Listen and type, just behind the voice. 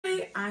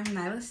I'm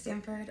Nyla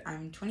Stanford.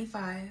 I'm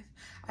 25.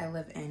 I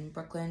live in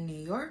Brooklyn,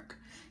 New York,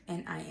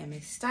 and I am a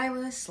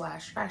stylist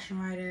slash fashion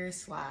writer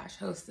slash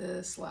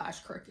hostess slash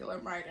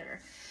curriculum writer.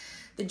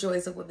 The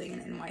joys of living in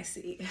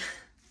NYC.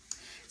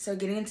 So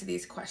getting into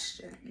these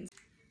questions.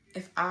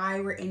 If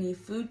I were any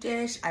food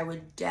dish, I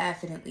would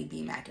definitely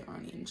be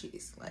macaroni and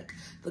cheese, like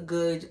the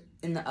good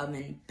in the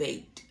oven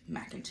baked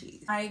mac and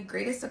cheese. My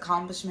greatest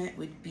accomplishment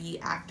would be,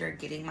 after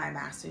getting my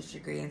master's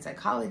degree in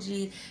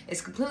psychology,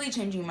 is completely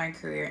changing my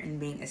career and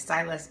being a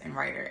stylist and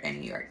writer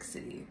in New York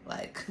City,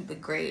 like the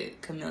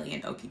great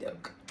chameleon okey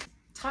doke.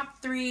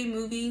 Top 3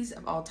 movies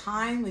of all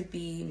time would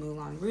be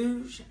Moulin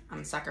Rouge,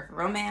 I'm a sucker for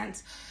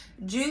romance,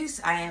 Juice,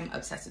 I am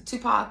obsessed with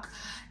Tupac,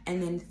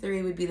 and then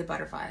 3 would be The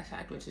Butterfly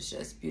Effect, which is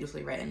just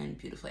beautifully written and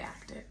beautifully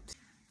acted.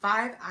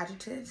 5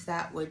 adjectives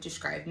that would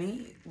describe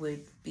me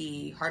would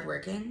be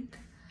hardworking,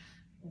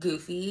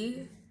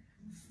 goofy,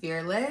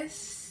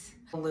 fearless,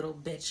 a little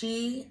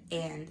bitchy,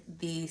 and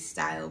the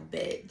style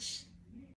bitch.